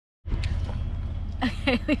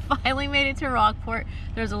Okay, we finally made it to Rockport.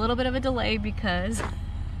 There's a little bit of a delay because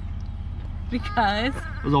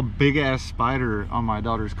there's a big ass spider on my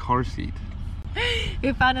daughter's car seat.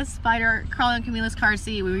 we found a spider crawling on Camila's car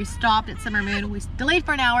seat. We stopped at Summer Moon. We delayed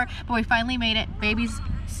for an hour, but we finally made it. Baby's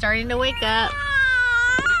starting to wake up.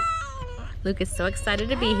 Luke is so excited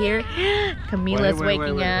to be here. Camila's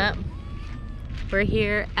waking up. We're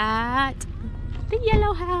here at the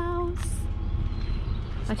yellow house.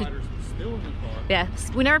 The spider's still in the car. Yeah,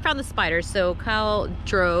 we never found the spider, so Kyle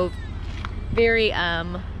drove very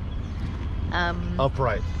Upright.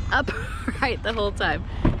 upright the whole time.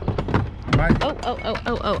 Right. Oh. Oh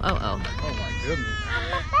my goodness.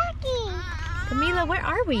 Camila, where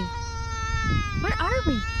are we? Where are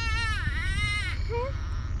we?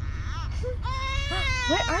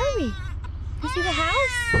 Where are we? You see the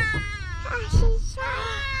house?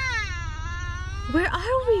 Where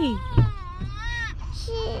are we?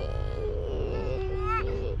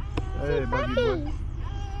 Hey, buggy boy.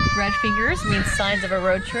 Red fingers means signs of a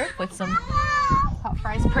road trip with some hot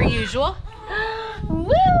fries per usual.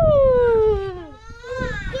 Woo!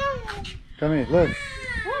 Come here, look.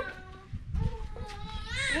 Look.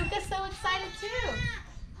 Luke is so excited too.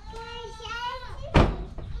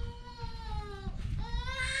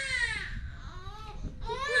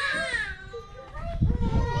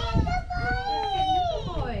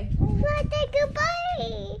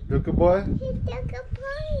 Dookie boy?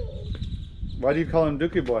 Why do you call him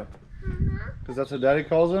Dookie boy? Because that's what Daddy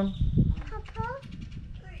calls him?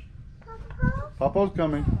 Papa's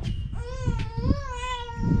coming.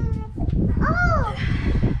 Oh!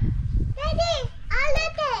 Daddy!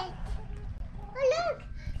 Look it! Look!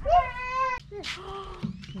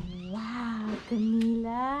 Wow,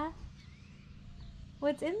 Camila.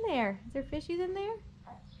 What's in there? Is there fishies in there?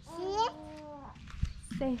 See?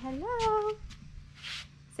 Say hello.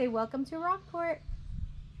 Say welcome to Rockport.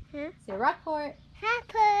 Huh? Say Rockport.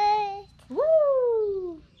 Happy!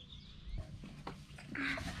 Woo!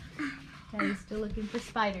 Daddy's still looking for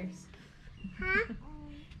spiders. Huh?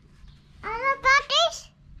 Other buddies?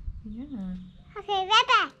 Yeah. Okay, right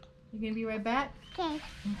back. You gonna be right back? Okay.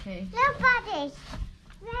 Okay. No buddies.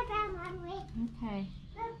 Right back, Mommy. Okay.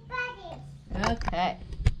 No buddies. Okay.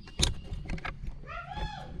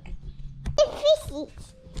 It's fishy.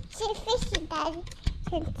 It's fishy, Daddy.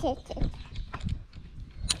 See it?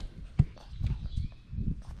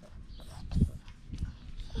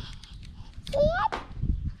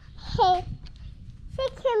 Hey. Say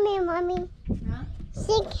come here, Mommy. Huh?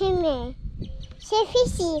 Say come here. Say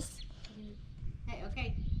fishies. Hey,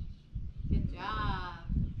 okay. Good job.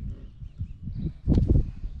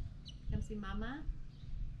 Come see Mama.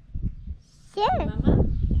 Sure. Mama.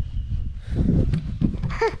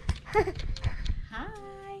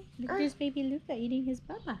 Hi. Look, there's baby Luca eating his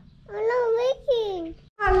baba. I'm not making.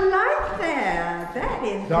 I like that. That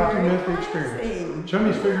is Document the very experience. fancy.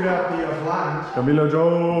 Chummy's figured out the blinds. Camilo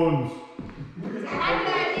Jones. Hi,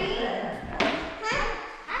 Daddy.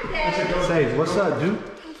 Say, what's up, dude?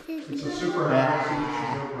 It's a super house.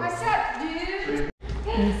 What's up, dude?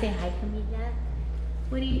 Can you say hi, Camila?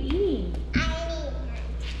 What are you eating?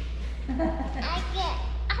 I get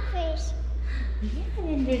apples. Yeah,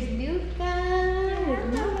 and there's Luca. There's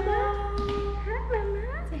Mama. Hi, Mama.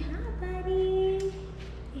 Say hi, buddy.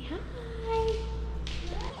 Say hi.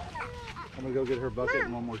 I'm gonna go get her bucket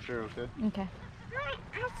and one more chair, okay? Okay. Hi,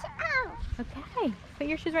 out. Okay. Put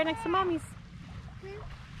your shoes right next to Mommy's.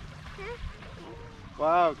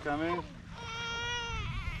 Wow, coming.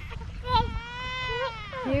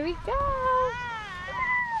 Here we go.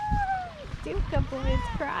 Luca boy is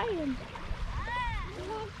crying.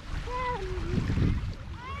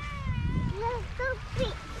 Let's go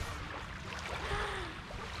quick.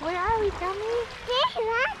 Where are we, Gummy? There's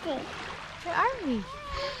nothing. Where are we?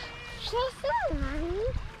 There's no Mommy.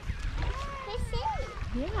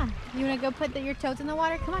 Yeah. You want to go put your toes in the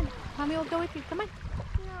water? Come on. Mommy will go with you. Come on.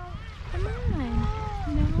 No. Come on.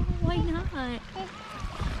 No, why not?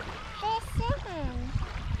 There's seven.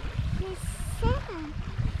 There's seven.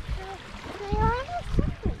 We only have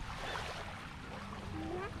seven.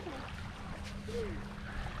 Nothing.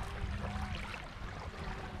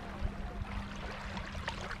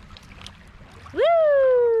 Woo!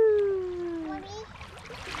 Mommy.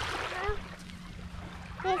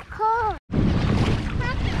 It's cold.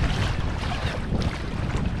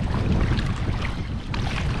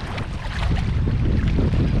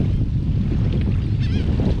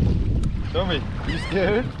 Show me. You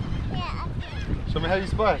scared? Yeah. Show me how you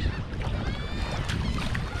splash.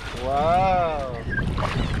 Wow.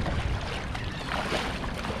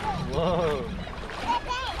 Whoa.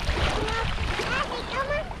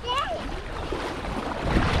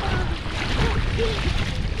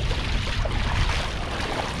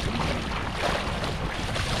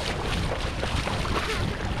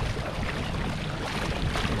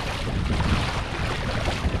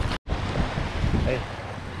 Hey.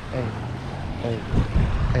 Hey. Hey.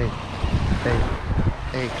 Hey. Hey.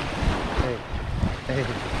 Hey. Hey. Hey.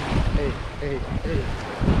 Hey. Hey. Hey.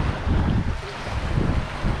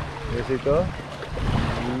 Besito.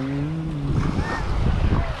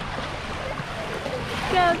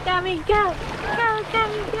 Go, Gummy, go! Go,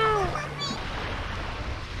 Gummy, go!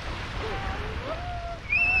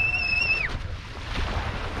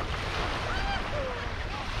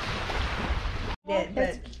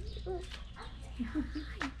 But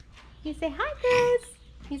You say hi, Chris.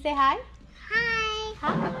 You say hi? Hi.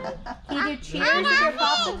 Hi. Can you do cheers with your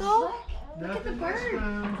popsicle? look at the bird.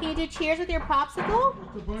 Can you do cheers with your popsicle?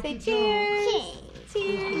 Say cheers.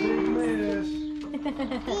 Cheers.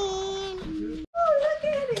 Oh, look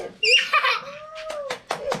at it. It's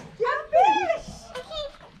fish.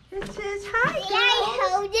 It says hi. Can I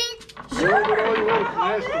hold it? Grab it all you want.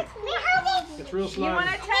 It's nasty. Can I hold it? It's real You slimy. want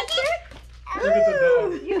to touch it? Look at the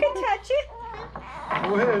dog. You can touch it.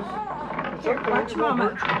 Go ahead. It's Here, okay. watch It won't Mama.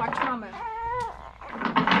 hurt you. Watch Mama.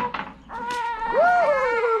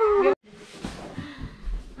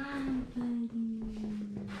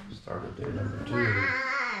 Started day number 2.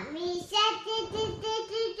 Mommy said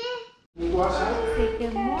What's that? Say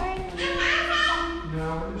good morning. No,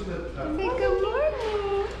 where's that? Say good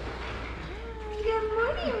morning. Good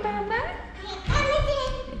morning, Mama.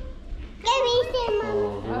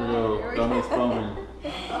 Oh, here we go. Dummy's foaming.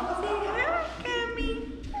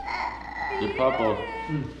 Your papa.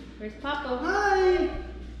 Where's Papa? Hi.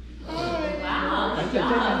 Wow.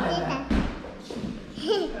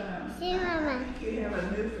 See, Mama.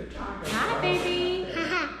 Hi, baby.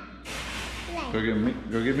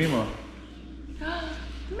 Go get Mimo.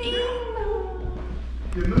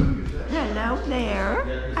 Hello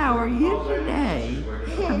there. How are you today?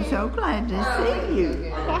 I'm so glad to see you.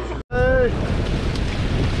 Hey.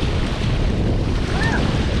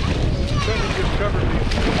 Just covered me.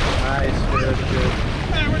 Nice, good, good.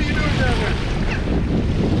 Hey, what are you doing down there?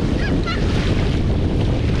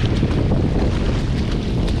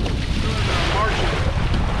 Marching.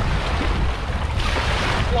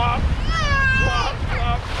 Flop, flop,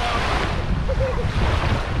 flop, flop.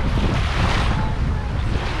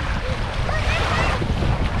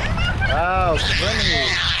 Wow, swimming.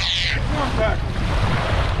 Come on back.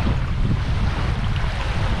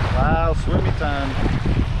 Wow, swimmy time.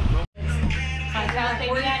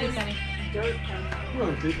 You're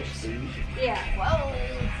on people's speed. Yeah.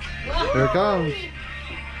 Here it comes.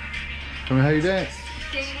 Tell me how you dance.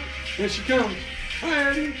 Here she comes. Hi,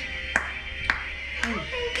 Eddie.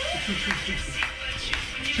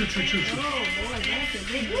 Choo, choo, choo, choo. Oh boy, that's a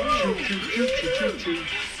big Choo, choo, choo, choo, choo, choo.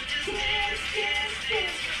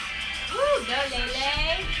 Ooh, go, Lele.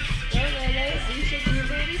 Go, Lele. Are you shaking your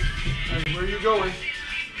booty? Hey, where are you going?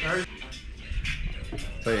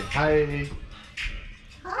 Say hi.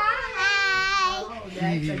 Hi. Oh,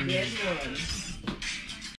 that's a good one.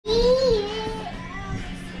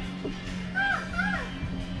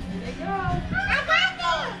 I got it.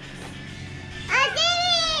 I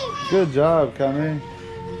did it. Good job, Kami.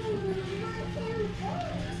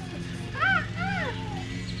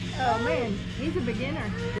 Oh man, he's a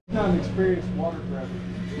beginner. Not an experienced watercraft.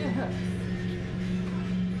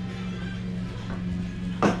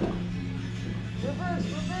 Reverse,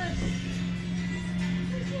 reverse.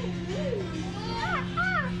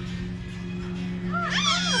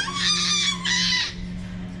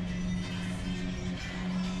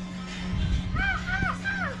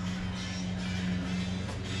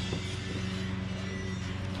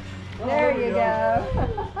 There you go.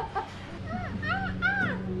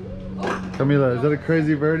 Camila, is that a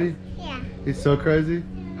crazy birdie? Yeah. He's so crazy?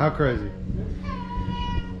 How crazy?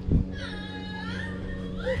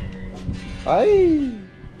 Aye.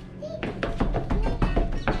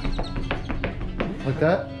 Like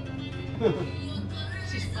that?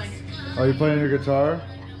 Oh, you're playing your guitar?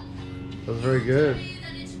 That's very good.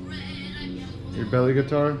 Your belly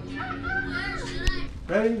guitar?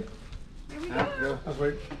 Ready? Here we go. Let's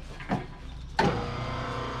wait.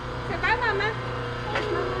 Say bye, Mama. There's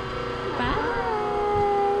Mama.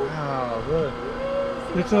 Wow, good.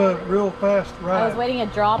 It's a real fast I ride. was waiting a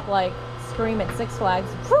drop like Scream at Six Flags.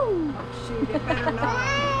 Woo! Shoot, it better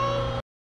not.